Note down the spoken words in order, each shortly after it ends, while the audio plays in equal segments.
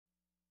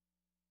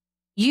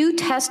You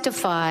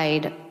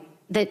testified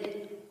that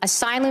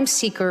asylum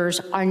seekers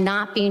are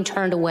not being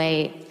turned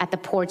away at the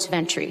ports of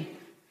entry.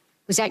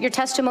 Was that your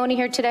testimony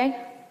here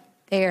today?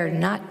 They are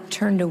not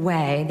turned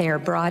away. They are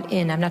brought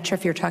in. I'm not sure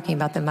if you're talking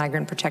about the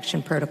Migrant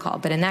Protection Protocol,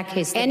 but in that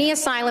case, any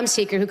asylum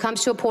seeker who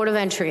comes to a port of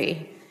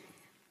entry,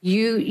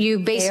 you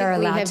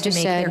basically have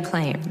just said their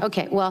claim.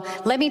 Okay, well,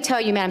 let me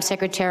tell you, Madam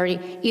Secretary,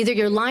 either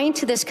you're lying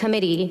to this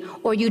committee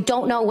or you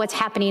don't know what's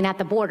happening at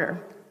the border.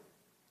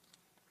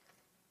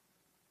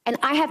 And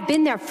I have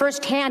been there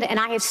firsthand, and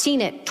I have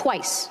seen it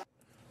twice.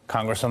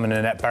 Congresswoman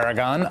Nanette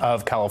Barragán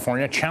of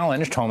California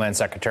challenged Homeland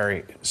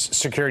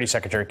Security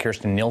Secretary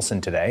Kirstjen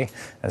Nielsen today,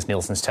 as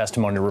Nielsen's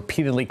testimony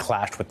repeatedly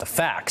clashed with the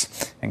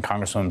facts. And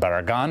Congresswoman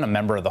Barragán, a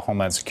member of the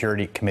Homeland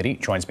Security Committee,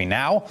 joins me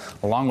now,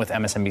 along with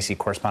MSNBC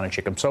correspondent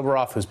Jacob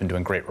Soboroff, who's been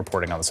doing great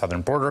reporting on the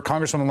southern border.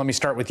 Congresswoman, let me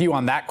start with you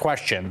on that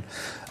question.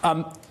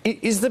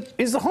 Is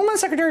the Homeland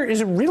Secretary,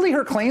 is it really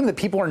her claim that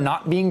people are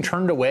not being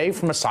turned away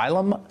from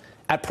asylum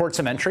at ports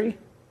of entry?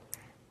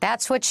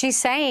 That's what she's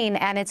saying,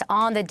 and it's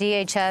on the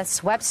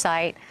DHS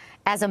website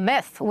as a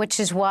myth, which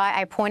is why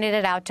I pointed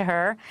it out to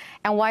her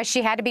and why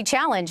she had to be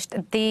challenged.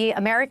 The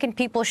American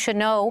people should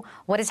know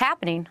what is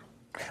happening.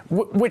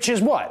 Which is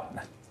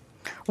what?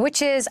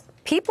 Which is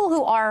people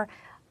who are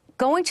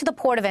going to the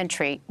port of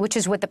entry, which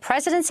is what the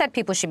president said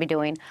people should be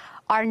doing,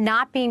 are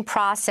not being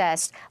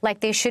processed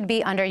like they should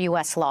be under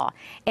U.S. law.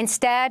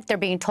 Instead, they're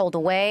being told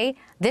away.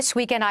 This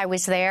weekend I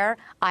was there.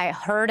 I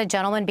heard a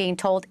gentleman being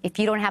told, if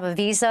you don't have a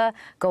visa,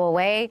 go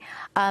away.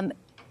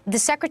 The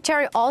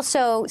secretary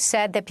also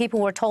said that people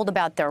were told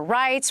about their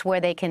rights, where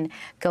they can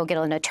go get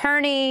an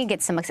attorney,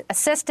 get some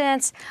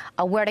assistance,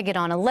 where to get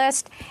on a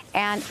list.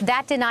 And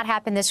that did not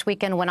happen this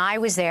weekend when I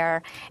was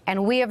there.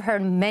 And we have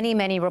heard many,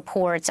 many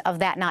reports of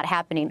that not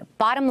happening.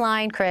 Bottom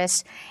line,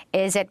 Chris,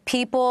 is that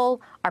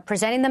people are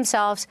presenting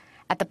themselves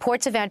at the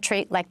ports of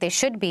entry like they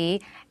should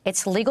be.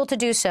 It's legal to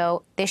do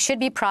so. They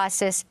should be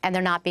processed, and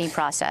they're not being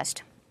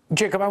processed.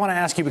 Jacob, I want to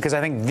ask you, because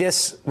I think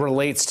this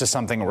relates to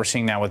something that we're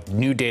seeing now with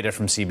new data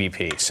from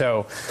CBP.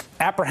 So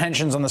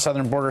apprehensions on the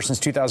southern border since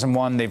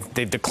 2001,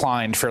 they've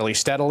declined fairly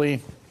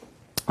steadily.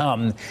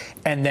 And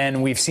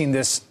then we've seen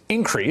this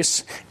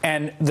increase,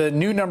 and the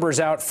new numbers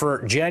out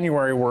for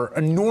January were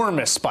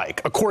enormous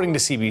spike, according to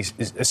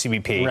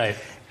CBP. Right.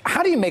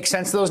 How do you make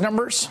sense of those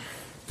numbers?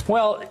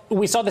 Well,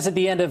 we saw this at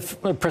the end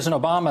of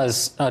President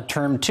Obama's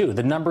term, too.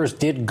 The numbers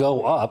did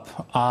go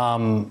up,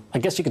 I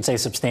guess you could say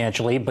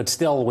substantially, but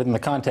still within the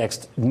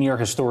context near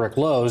historic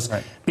lows,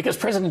 right, because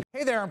President...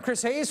 Hey there, I'm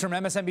Chris Hayes from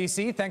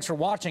MSNBC. Thanks for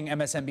watching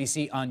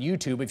MSNBC on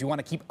YouTube. If you want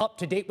to keep up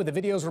to date with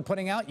the videos we're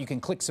putting out, you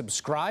can click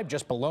subscribe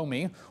just below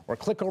me, or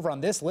click over on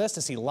this list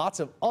to see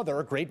lots of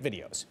other great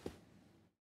videos.